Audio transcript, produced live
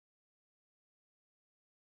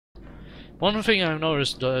One thing I've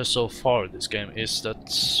noticed so far in this game is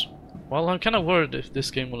that, well, I'm kind of worried if this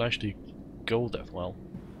game will actually go that well.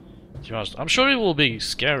 To be honest, I'm sure it will be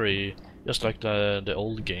scary, just like the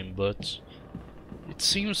old game, but it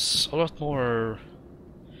seems a lot more.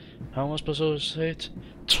 How am I supposed to say it?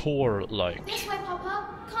 Tor-like. This way, Papa.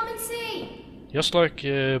 Come and see. Just like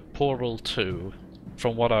Portal 2,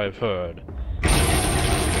 from what I've heard.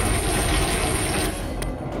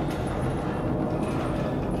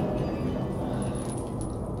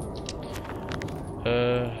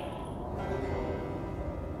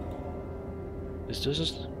 Is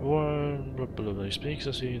this one he speaks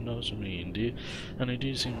as he knows me indeed, and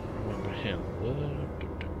indeed seem to remember him.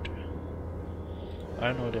 I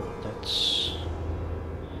have no idea what that's.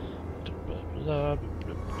 Blah blah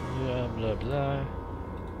blah blah blah blah.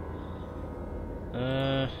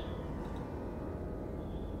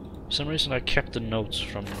 For some reason I kept the notes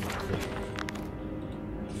from the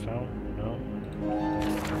found. No,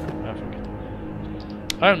 I forget.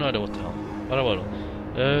 I have no idea what the hell. But I will.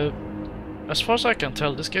 As far as I can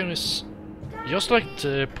tell, this game is just like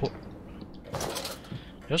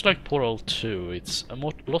Portal 2. It's a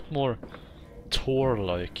lot more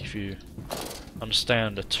Tor-like, if you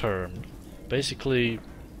understand the term. Basically,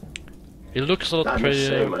 it looks a lot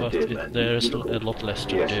prettier, but there's a lot less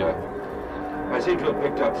to do. Sir. I seem to have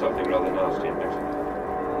picked up something rather nasty in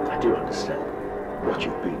Mexico. I do understand what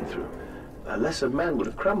you've been through. A lesser man would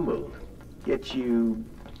have crumbled. Yet you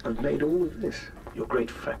have made all of this. Your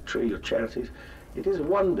great factory, your charities. It is a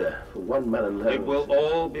wonder for one man alone. It will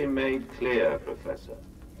all be made clear, Professor.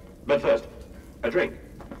 But first, a drink.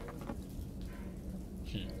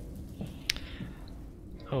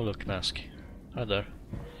 Oh, look, mask. Hi there.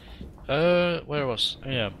 Where was?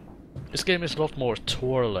 Yeah. This game is a lot more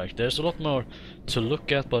Tor-like. There's a lot more to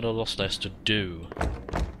look at, but a lot less to do.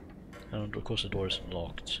 And of course the door is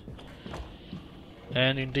locked.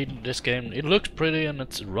 And indeed, this game, it looks pretty and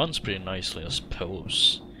it runs pretty nicely, I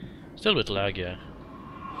suppose. Still a bit laggy.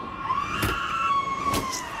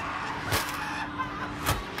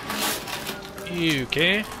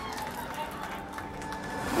 Okay.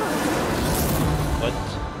 What?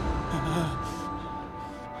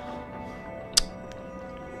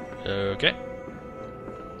 Okay.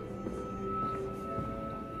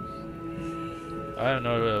 I don't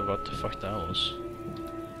know what the fuck that was.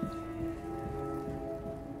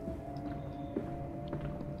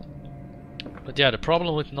 But yeah, the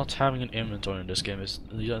problem with not having an inventory in this game is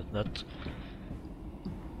that...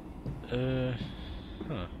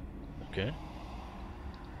 Okay.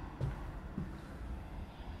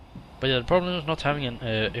 But yeah, the problem with not having an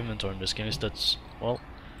inventory in this game is that, well...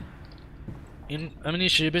 In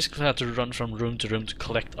Amnesia, you basically have to run from room to room to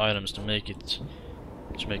collect items to make it...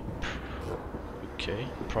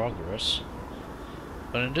 progress.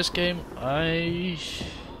 But in this game, I'm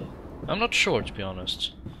not sure, to be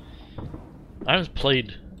honest. I haven't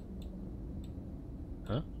played...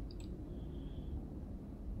 Huh?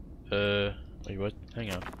 Wait, what?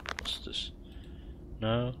 Hang on. What's this?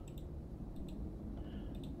 No.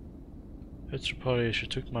 It's probably she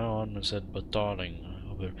took my arm and said, but darling,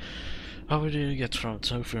 how did you get from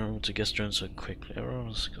Tokyo room to guest room so quickly?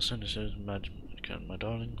 Everyone's concerned, my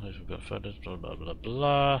darling, I've got further, blah blah blah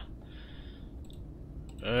blah.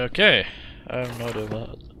 Okay. I have no idea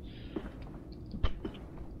about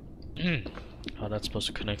how that's supposed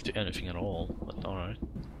to connect to anything at all, but alright.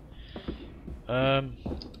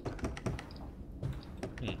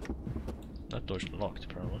 That door's locked,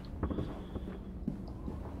 probably.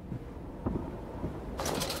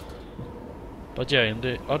 But yeah, in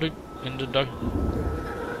the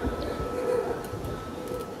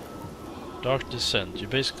Dark Descent, you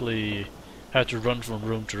basically have to run from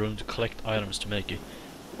room to room to collect items to make it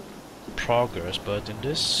progress, but in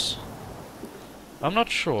this, I'm not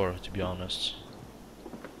sure, to be honest.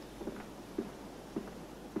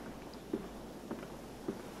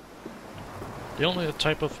 The only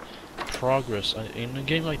type of progress in a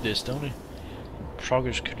game like this, the only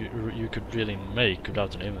progress you could really make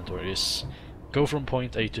without an inventory is go from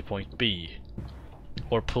point A to point B,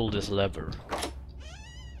 or pull this lever.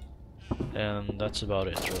 And that's about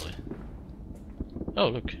it, really. Oh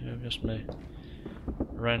look, I just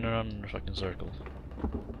ran around in a fucking circle.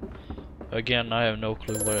 Again, I have no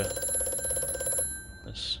clue where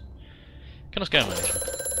this kind of scam me, actually.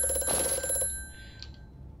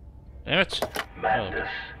 Damn it! Mandus,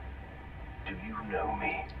 do you know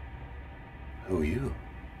me? Who are you?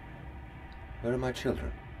 Where are my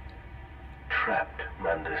children? Trapped,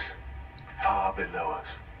 Mandus. Far below us.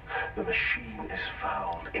 The machine is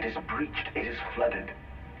fouled. It is breached. It is flooded.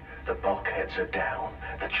 The bulkheads are down.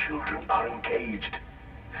 The children are engaged.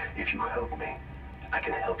 If you help me, I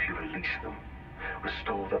can help you release them.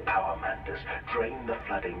 Restore the power manders, drain the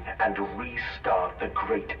flooding, and restart the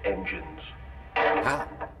great engines. How?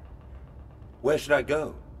 Where should I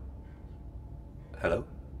go? Hello?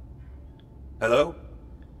 Hello?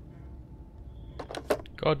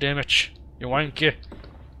 God damn it, you wanky.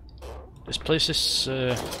 This place is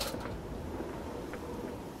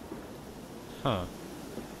huh.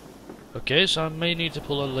 Okay, so I may need to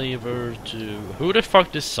pull a lever to... Who the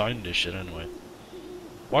fuck designed this shit anyway?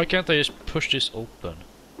 Why can't I just push this open?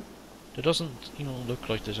 It doesn't even look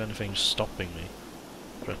like there's anything stopping me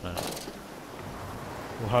right now.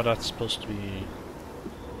 Or how that's supposed to be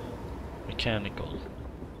mechanical.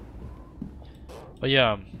 But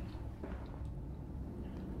yeah,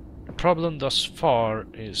 the problem thus far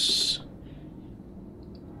is,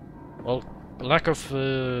 well, lack of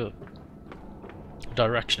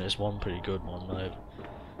direction is one pretty good one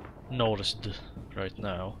I've noticed right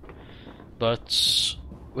now. But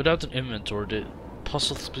without an inventory, the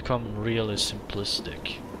puzzles become really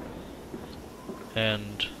simplistic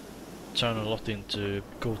and turn a lot into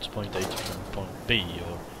go to point A to point B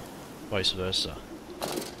or vice versa.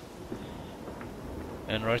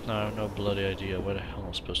 And right now I have no bloody idea where the hell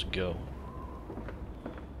I'm supposed to go.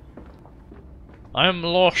 I'm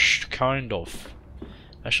lost, kind of.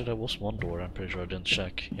 Actually, there was one door, I'm pretty sure I didn't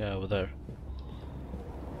check. Yeah, over there.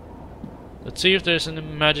 Let's see if there's any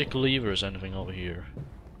magic levers or anything over here.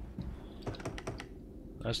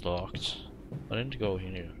 That's locked. I didn't go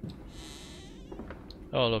in here.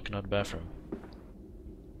 Oh, look, another bathroom.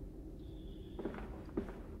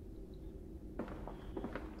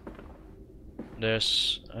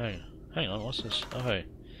 There's... hang on, what's this? Oh, hey.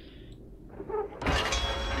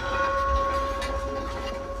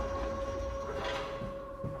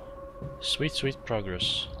 Sweet, sweet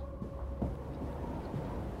progress.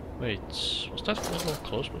 Wait, was that a little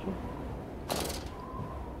close before?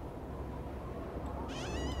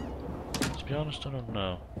 To be honest, I don't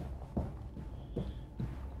know.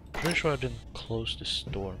 Pretty sure I didn't close this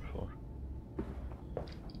door before.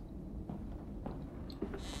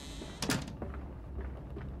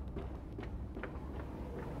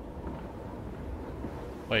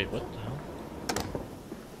 Wait, what the hell?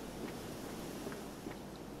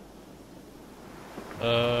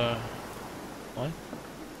 What?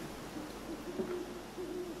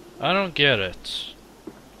 I don't get it.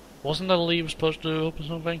 Wasn't that lever supposed to open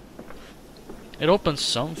something? It opens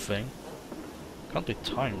something. Can't be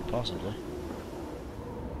timed, possibly.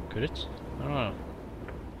 Could it? I don't know.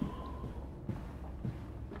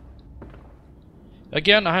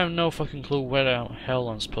 Again, I have no fucking clue where the hell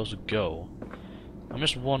I'm supposed to go. I'm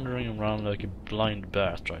just wandering around like a blind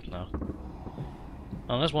bat right now.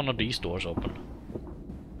 Unless one of these doors open.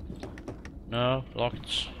 No,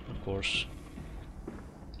 locked, of course.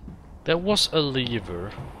 There was a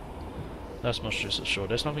lever. That's much just sure.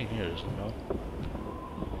 There's nothing here, is there? No.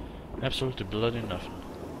 Absolutely bloody nothing.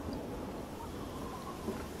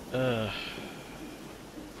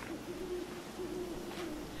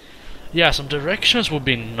 Yeah, some directions would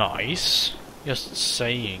be nice. Just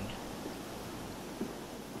saying.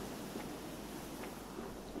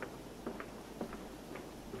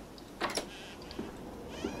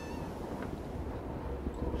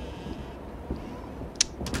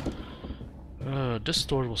 This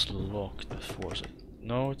door was locked before, so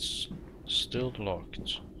no, it's still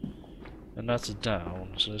locked. And that's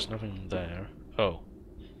down, so there's nothing there. Oh.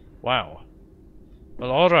 Wow.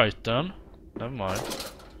 Well, alright then. Never mind.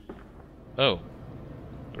 Oh.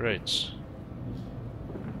 Great.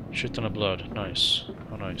 Shit ton of blood. Nice.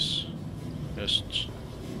 Oh, nice. Just...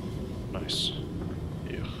 nice.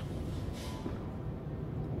 Ew.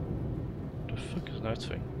 The fuck is that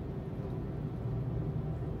thing?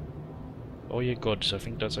 Oh yeah, gods, I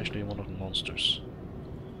think that's actually one of the monsters.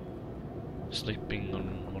 Sleeping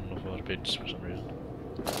on one of our beds for some reason.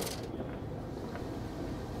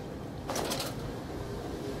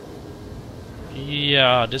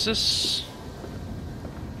 Yeah, this is...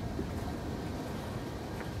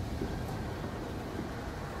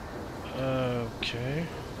 okay.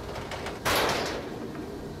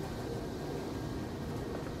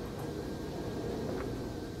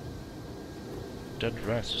 Dead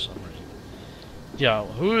rats or something. Yeah,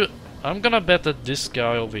 I'm gonna bet that this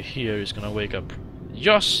guy over here is gonna wake up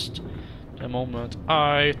just the moment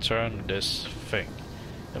I turn this thing.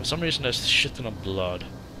 And for some reason there's shit in of blood.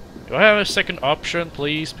 Do I have a second option,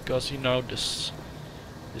 please? Because you know this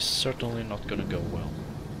is certainly not gonna go well.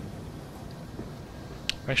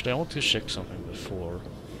 Actually, I want to check something before.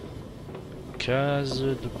 Because...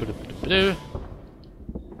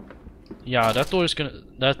 yeah, that door is gonna...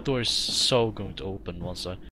 That door is so going to open once I